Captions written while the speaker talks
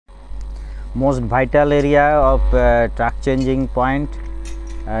most vital area of track changing point.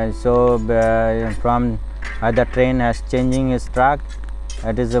 From the train has changing its track,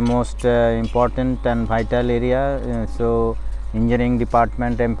 it is the most important and vital area. So engineering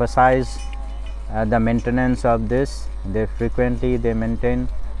department emphasize the maintenance of this. They frequently maintain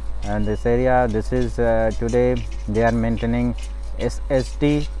this area. This is today they are maintaining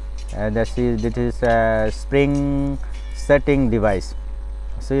SSD. This is a spring setting device.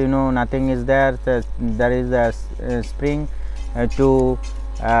 So you know, nothing is there. There is a spring to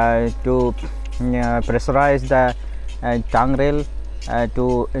pressurize the tongue rail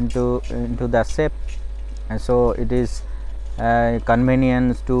into the shape, and so it is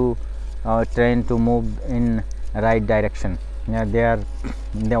convenience to train to move in right direction.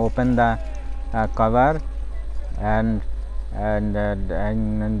 They open the cover and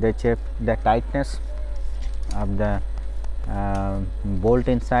they check the tightness of the bolt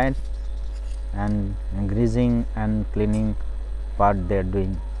inside, and greasing and cleaning part they are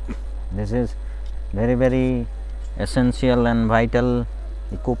doing. This is very essential and vital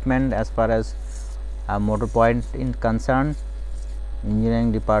equipment as far as a motor point is concerned.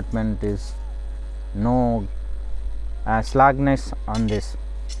 Engineering department is no slackness on this.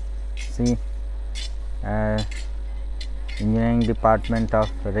 See, engineering department of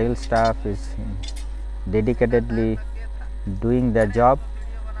rail staff is dedicatedly doing their job.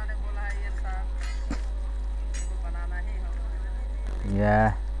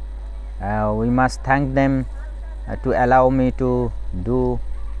 We must thank them to allow me to do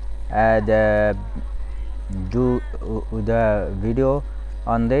the video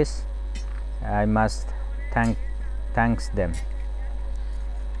on this. I must thanks them.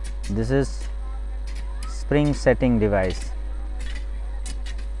 This is spring setting device.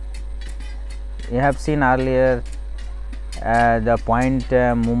 You have seen earlier the point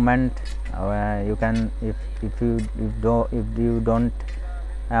movement. You can, if you don't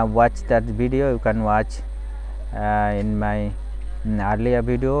watch that video, you can watch in my earlier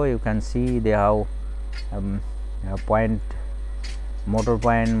video. You can see how motor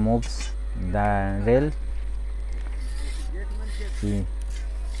point moves the rail. See,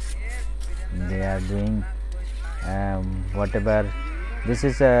 they are doing whatever. This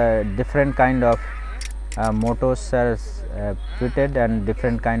is a different kind of motors are fitted, and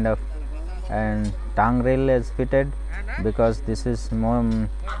different kind of tongue rail is fitted, because this is more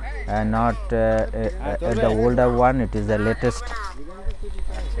not the older one, it is the latest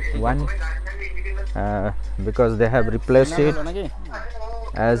one, because they have replaced it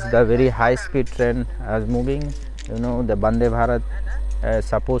as the very high speed train is moving. You know, the Vande Bharat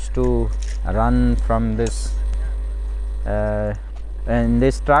supposed to run from this in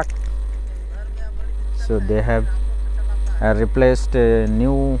this track, so they have replaced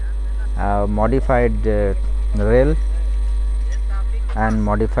new modified rail and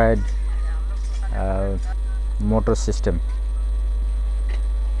modified motor system.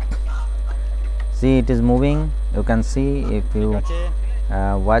 See, it is moving. You can see, if you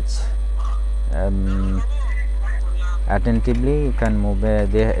watch attentively, you can move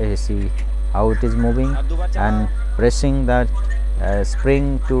there. See how it is moving and pressing that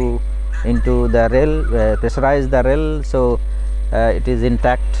spring into the rail, pressurize the rail, so it is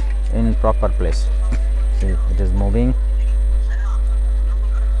intact in proper place. See, it is moving.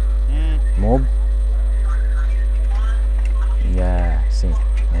 Move. See,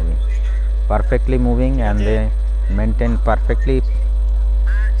 moving, perfectly moving, and they maintain perfectly.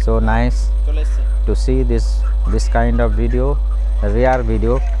 So nice to see this kind of video, rare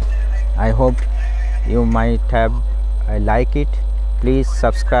video. I hope you might have like it. Please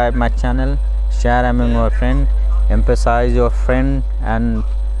subscribe my channel, share among your friend, emphasize your friend and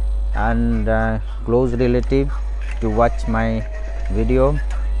close relative to watch my video.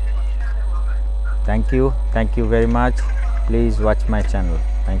 Thank you very much. Please watch my channel.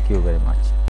 Thank you very much.